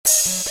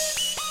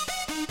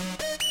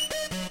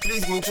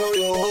Please control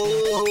your hoe.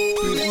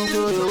 Please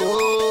control your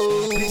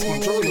hoe. Please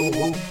control your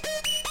hoe.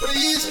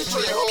 Please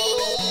control your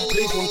hoe.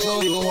 Please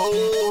control your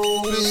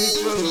hoe. Please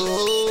control your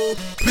hoe.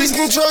 Please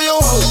control your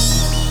hoe.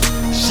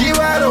 She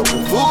wide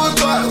open, full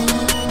throttle.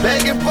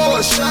 Back and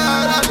forth,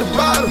 shot out the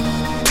bottom.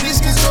 Please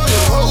control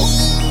your hoe.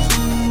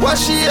 Why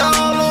she all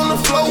on the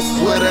floor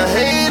with her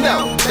hand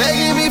out,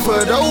 begging me for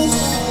dough?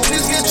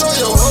 Please control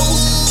your hoe.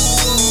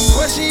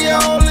 Why she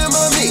all in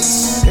my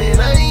mix,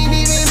 and I ain't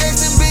even next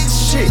to bitch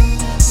shit.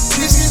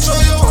 Please control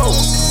your hoe.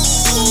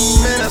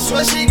 Man, I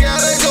swear she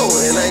gotta go,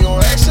 and I ain't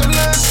gon' act your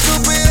little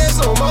stupid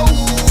ass no more.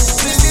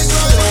 Please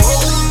control your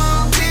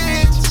hoe.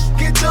 Bitch,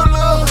 get your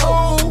little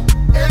hoe.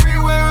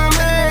 Everywhere I'm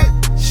at,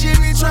 she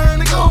be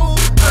trying to go.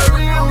 I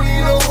really don't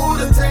need no hoe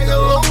to tag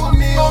along with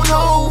me, oh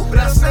no. But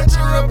I snatch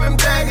her up and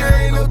back,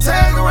 I ain't no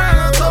tag around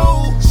her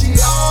toe. She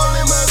all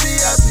in my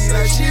VIP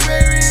like she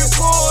very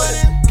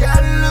important.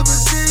 Got a little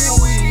Brazilian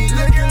weed,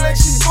 looking like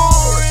she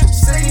foreign.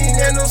 Say you ain't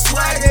got no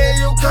swag and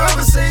your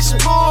conversation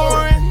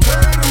boring.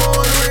 Heard them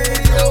on the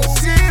radio,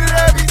 see that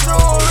I be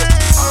touring.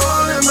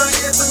 All in my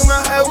head, talking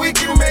about how we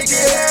can make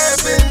it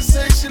happen.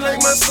 Say she like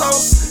my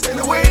sauce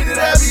and the way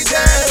that I be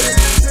dabbing.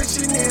 Say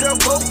she need a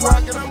boat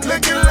rocket, I'm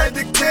looking like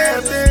the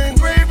captain.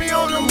 Gravy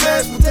on the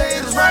mashed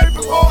potatoes right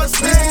before it's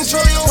spin.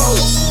 Control your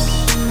hoe.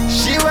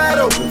 She wide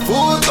open,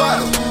 full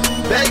throttle.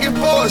 Back and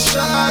forth,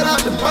 shot out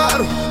the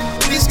bottom.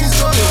 Please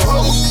control your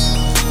hoe.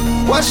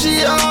 Why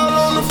she all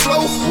on the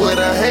floor with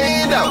her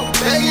hand out,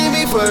 begging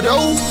me for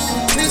dough?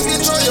 Please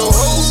control your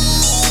hoe.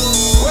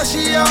 Why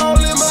she all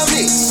in my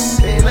mix,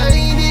 and I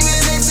ain't even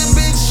next to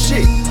bitch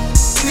shit.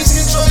 Please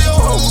control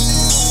your hoe.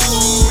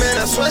 Man,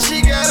 I swear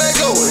she gotta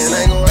go, and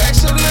I ain't gon'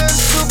 act your little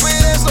stupid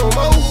ass no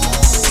more.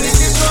 Please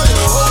control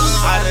your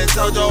hoe. I done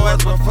told your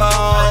ass before,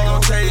 I ain't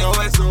gon' tell your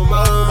ass no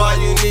more. Why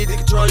you need to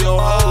control your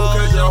hoe?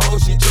 Cause your hoe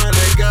she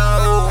tryna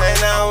go, and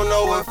I don't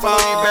know what for.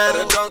 You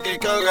better don't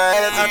get cook her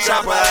ass, I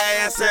chop her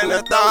ass in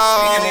the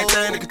throat.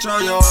 Anything to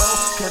control your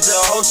hoe, cause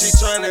your hoe she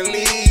tryna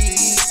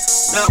leave.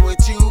 Not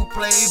with you,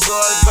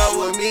 playboy, but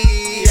with me.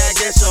 I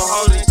guess your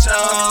hoe done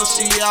chose,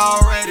 she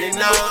already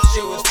know.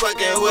 She was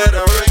fucking with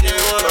a Ricky,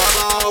 with a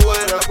ball,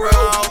 with a bro.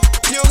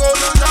 You gon'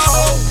 lose your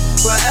hoe,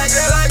 but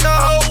acting like a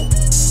hoe.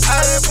 I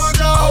done put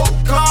your whole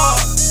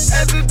car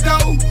at the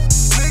door.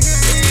 Nigga,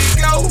 here you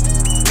go.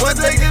 One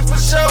take it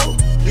for show.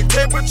 You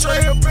can't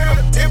betray a bill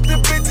if the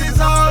bitches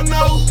all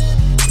know.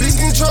 Please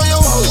control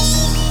your hoe.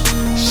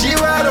 She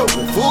wide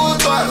open, full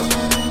throttle.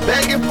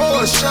 Back and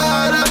forth,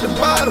 shot out the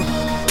bottom.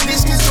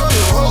 Please control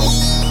your hoe.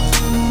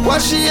 Why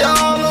she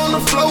all on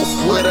the floor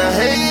with her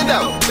hand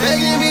out,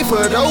 begging me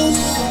for dough?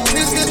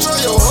 Please control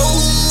your hoe.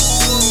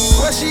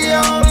 Why she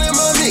all in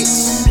my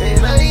mix,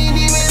 and I ain't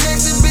even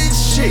next to bitch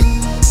shit.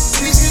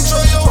 Please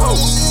control your hoe.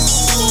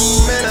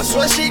 Man, I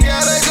swear she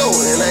gotta